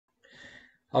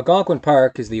Algonquin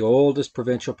Park is the oldest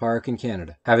provincial park in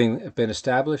Canada, having been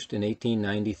established in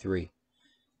 1893.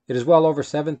 It is well over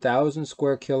 7,000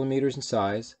 square kilometers in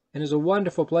size and is a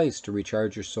wonderful place to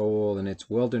recharge your soul in its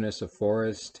wilderness of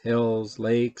forest, hills,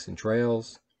 lakes, and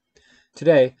trails.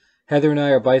 Today, Heather and I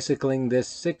are bicycling this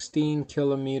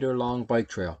 16-kilometer long bike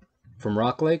trail from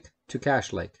Rock Lake to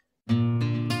Cache Lake.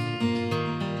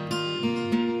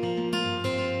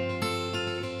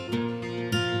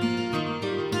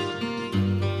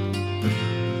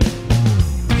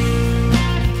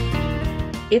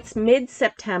 It's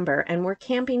mid-September and we're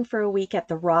camping for a week at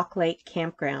the Rock Lake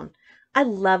campground. I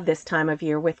love this time of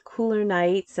year with cooler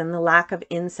nights and the lack of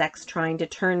insects trying to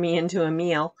turn me into a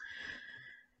meal.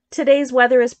 Today's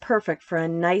weather is perfect for a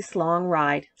nice long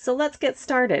ride, so let's get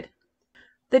started.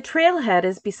 The trailhead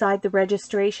is beside the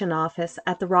registration office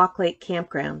at the Rock Lake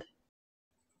campground.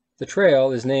 The trail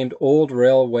is named Old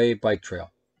Railway Bike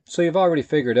Trail, so you've already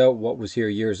figured out what was here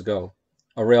years ago,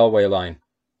 a railway line.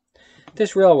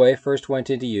 This railway first went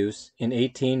into use in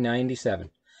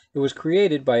 1897. It was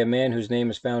created by a man whose name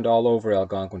is found all over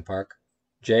Algonquin Park,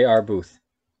 J.R. Booth.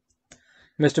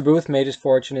 Mr. Booth made his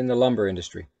fortune in the lumber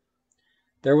industry.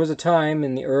 There was a time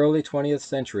in the early 20th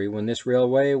century when this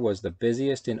railway was the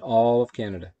busiest in all of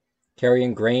Canada,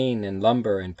 carrying grain and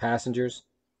lumber and passengers.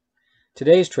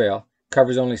 Today's trail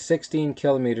covers only 16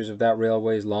 kilometers of that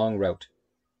railway's long route.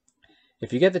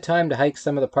 If you get the time to hike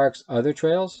some of the park's other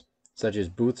trails, such as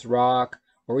Booth's Rock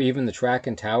or even the Track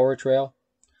and Tower Trail,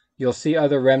 you'll see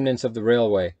other remnants of the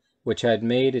railway, which had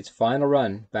made its final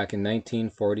run back in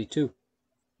 1942.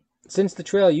 Since the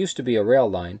trail used to be a rail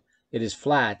line, it is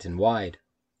flat and wide.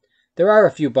 There are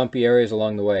a few bumpy areas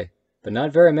along the way, but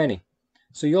not very many,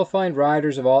 so you'll find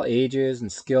riders of all ages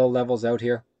and skill levels out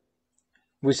here.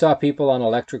 We saw people on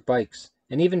electric bikes,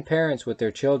 and even parents with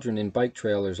their children in bike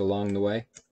trailers along the way.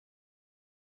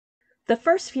 The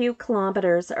first few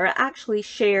kilometers are actually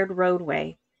shared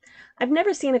roadway. I've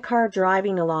never seen a car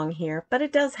driving along here, but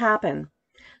it does happen.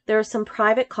 There are some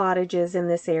private cottages in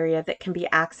this area that can be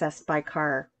accessed by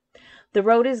car. The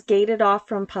road is gated off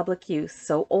from public use,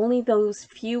 so only those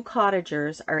few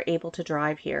cottagers are able to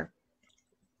drive here.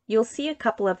 You'll see a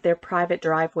couple of their private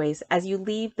driveways as you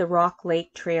leave the Rock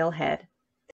Lake trailhead.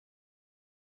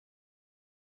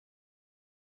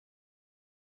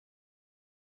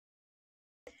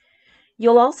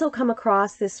 You'll also come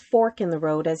across this fork in the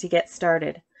road as you get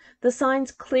started. The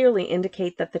signs clearly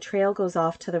indicate that the trail goes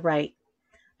off to the right.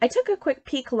 I took a quick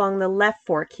peek along the left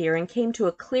fork here and came to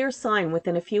a clear sign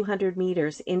within a few hundred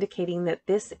meters indicating that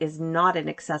this is not an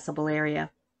accessible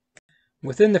area.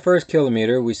 Within the first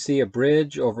kilometer, we see a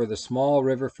bridge over the small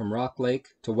river from Rock Lake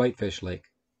to Whitefish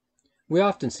Lake. We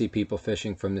often see people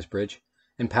fishing from this bridge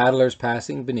and paddlers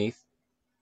passing beneath.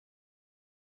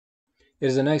 It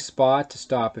is a nice spot to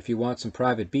stop if you want some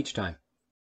private beach time.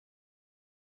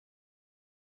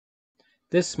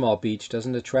 This small beach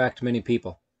doesn't attract many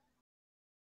people.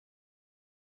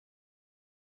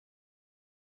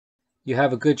 You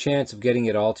have a good chance of getting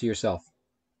it all to yourself.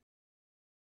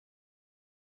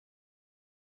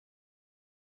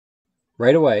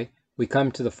 Right away, we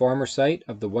come to the former site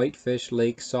of the Whitefish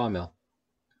Lake sawmill.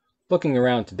 Looking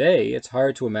around today, it's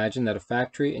hard to imagine that a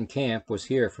factory and camp was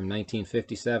here from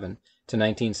 1957 to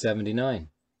 1979.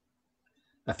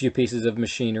 A few pieces of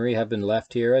machinery have been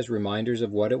left here as reminders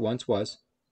of what it once was.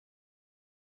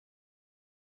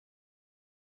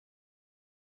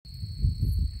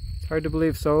 It's hard to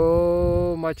believe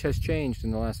so much has changed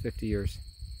in the last 50 years.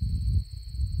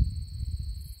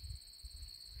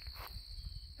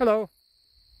 Hello.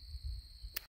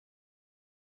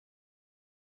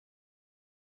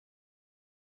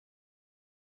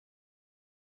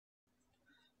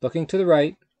 Looking to the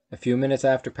right, a few minutes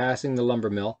after passing the lumber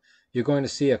mill, you're going to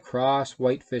see across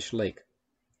Whitefish Lake.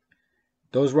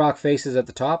 Those rock faces at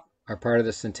the top are part of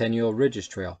the Centennial Ridges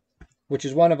Trail, which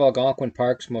is one of Algonquin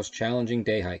Park's most challenging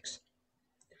day hikes.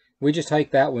 We just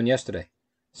hiked that one yesterday,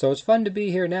 so it's fun to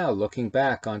be here now looking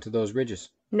back onto those ridges.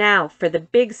 Now for the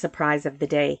big surprise of the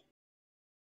day.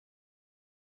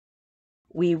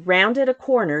 We rounded a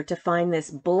corner to find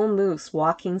this bull moose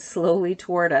walking slowly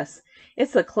toward us.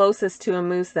 It's the closest to a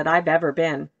moose that I've ever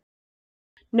been.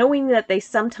 Knowing that they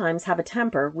sometimes have a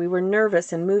temper, we were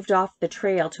nervous and moved off the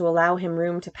trail to allow him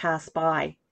room to pass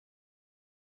by.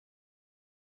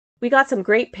 We got some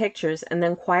great pictures and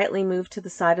then quietly moved to the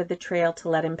side of the trail to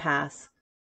let him pass.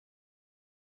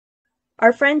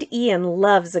 Our friend Ian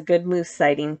loves a good moose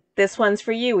sighting. This one's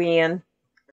for you, Ian.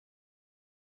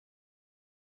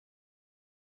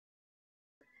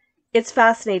 It's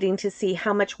fascinating to see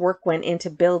how much work went into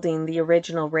building the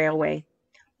original railway.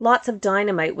 Lots of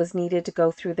dynamite was needed to go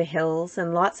through the hills,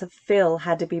 and lots of fill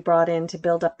had to be brought in to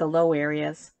build up the low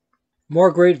areas.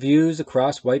 More great views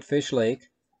across Whitefish Lake,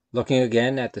 looking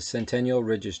again at the Centennial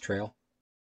Ridges Trail.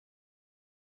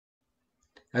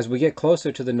 As we get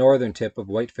closer to the northern tip of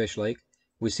Whitefish Lake,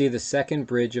 we see the second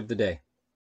bridge of the day.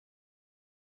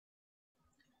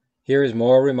 Here is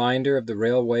more reminder of the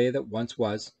railway that once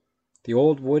was, the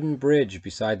old wooden bridge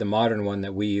beside the modern one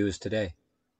that we use today.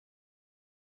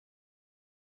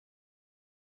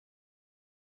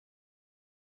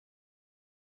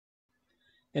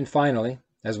 And finally,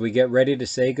 as we get ready to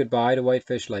say goodbye to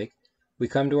Whitefish Lake, we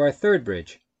come to our third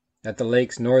bridge at the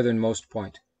lake's northernmost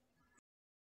point.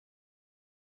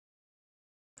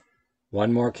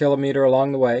 1 more kilometer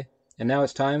along the way, and now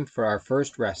it's time for our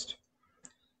first rest.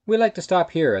 We like to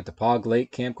stop here at the Pog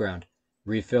Lake campground,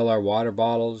 refill our water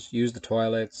bottles, use the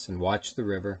toilets, and watch the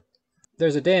river.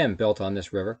 There's a dam built on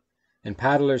this river, and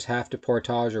paddlers have to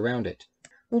portage around it.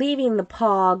 Leaving the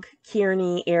Pog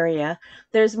Kearney area,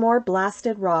 there's more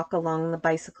blasted rock along the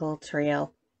bicycle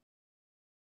trail.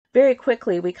 Very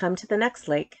quickly we come to the next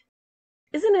lake.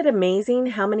 Isn't it amazing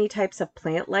how many types of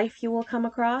plant life you will come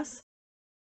across?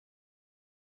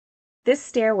 This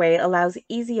stairway allows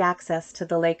easy access to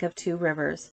the Lake of Two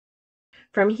Rivers.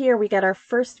 From here we get our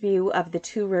first view of the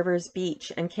Two Rivers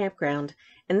beach and campground,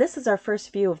 and this is our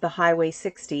first view of the Highway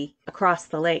 60 across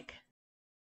the lake.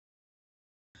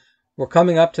 We're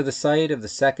coming up to the site of the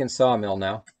second sawmill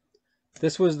now.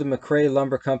 This was the McCrae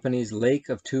Lumber Company's Lake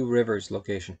of Two Rivers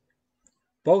location.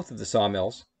 Both of the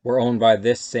sawmills were owned by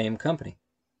this same company.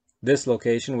 This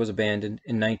location was abandoned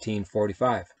in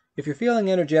 1945. If you're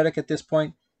feeling energetic at this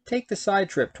point, take the side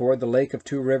trip toward the Lake of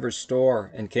Two Rivers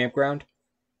store and campground.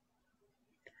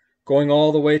 Going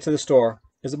all the way to the store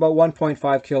is about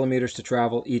 1.5 kilometers to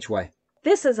travel each way.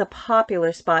 This is a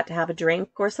popular spot to have a drink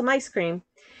or some ice cream.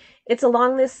 It's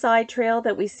along this side trail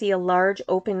that we see a large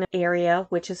open area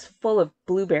which is full of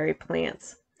blueberry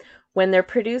plants. When they're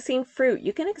producing fruit,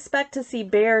 you can expect to see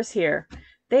bears here.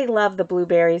 They love the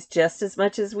blueberries just as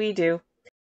much as we do.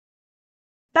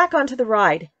 Back onto the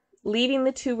ride. Leaving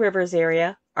the Two Rivers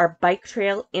area, our bike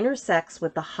trail intersects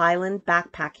with the Highland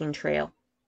Backpacking Trail.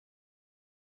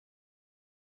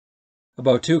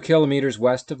 About 2 kilometers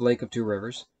west of Lake of Two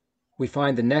Rivers, we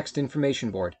find the next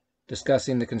information board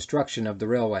discussing the construction of the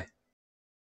railway.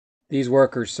 These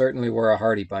workers certainly were a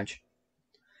hardy bunch.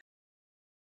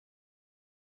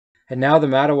 And now the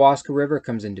Madawaska River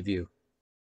comes into view,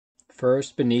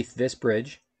 first beneath this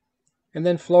bridge, and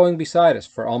then flowing beside us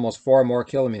for almost 4 more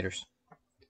kilometers.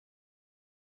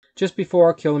 Just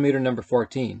before kilometer number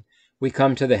 14, we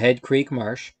come to the Head Creek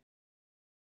Marsh.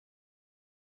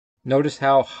 Notice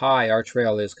how high our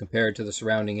trail is compared to the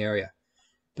surrounding area.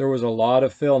 There was a lot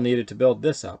of fill needed to build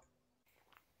this up.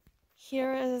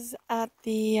 Here is at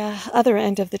the other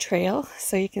end of the trail,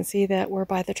 so you can see that we're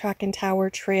by the Track and Tower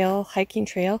Trail hiking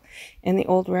trail and the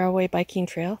Old Railway biking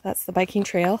trail. That's the biking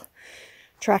trail.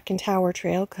 Track and Tower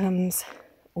Trail comes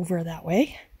over that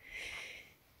way.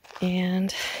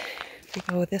 And if we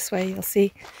go this way, you'll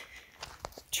see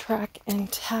Track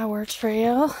and Tower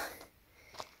Trail.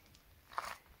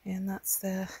 And that's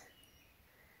the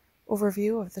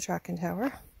overview of the Track and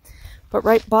Tower. But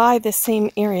right by this same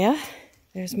area,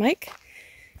 there's Mike.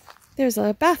 There's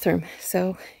a bathroom.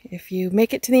 So if you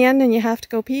make it to the end and you have to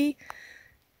go pee.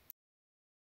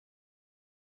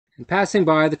 And passing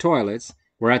by the toilets,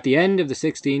 we're at the end of the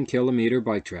 16-kilometer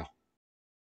bike trail.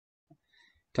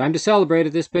 Time to celebrate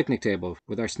at this picnic table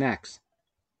with our snacks.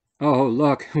 Oh,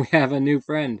 look, we have a new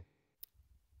friend.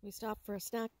 We stop for a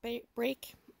snack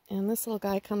break, and this little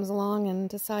guy comes along and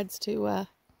decides to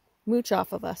mooch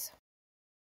off of us.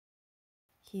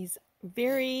 He's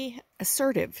very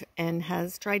assertive and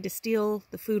has tried to steal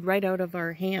the food right out of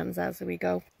our hands as we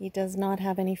go. He does not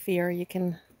have any fear. You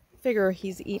can figure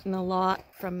he's eaten a lot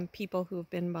from people who have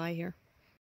been by here.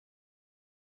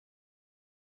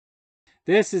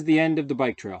 This is the end of the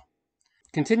bike trail.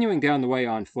 Continuing down the way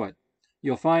on foot,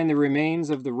 you'll find the remains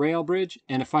of the rail bridge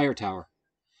and a fire tower.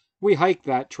 We hiked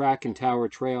that Track and Tower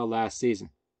Trail last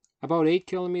season. About 8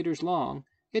 kilometers long,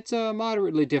 it's a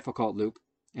moderately difficult loop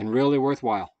and really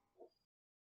worthwhile.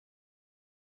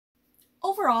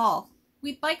 Overall,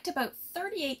 we biked about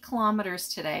 38 kilometers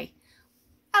today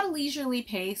at a leisurely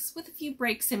pace with a few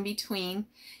breaks in between.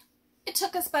 It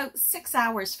took us about 6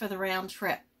 hours for the round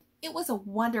trip. It was a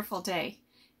wonderful day,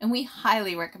 and we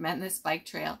highly recommend this bike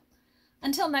trail.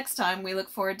 Until next time, we look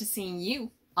forward to seeing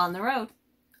you on the road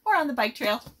or on the bike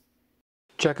trail.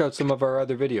 Check out some of our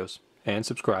other videos and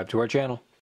subscribe to our channel.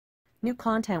 New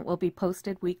content will be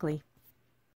posted weekly.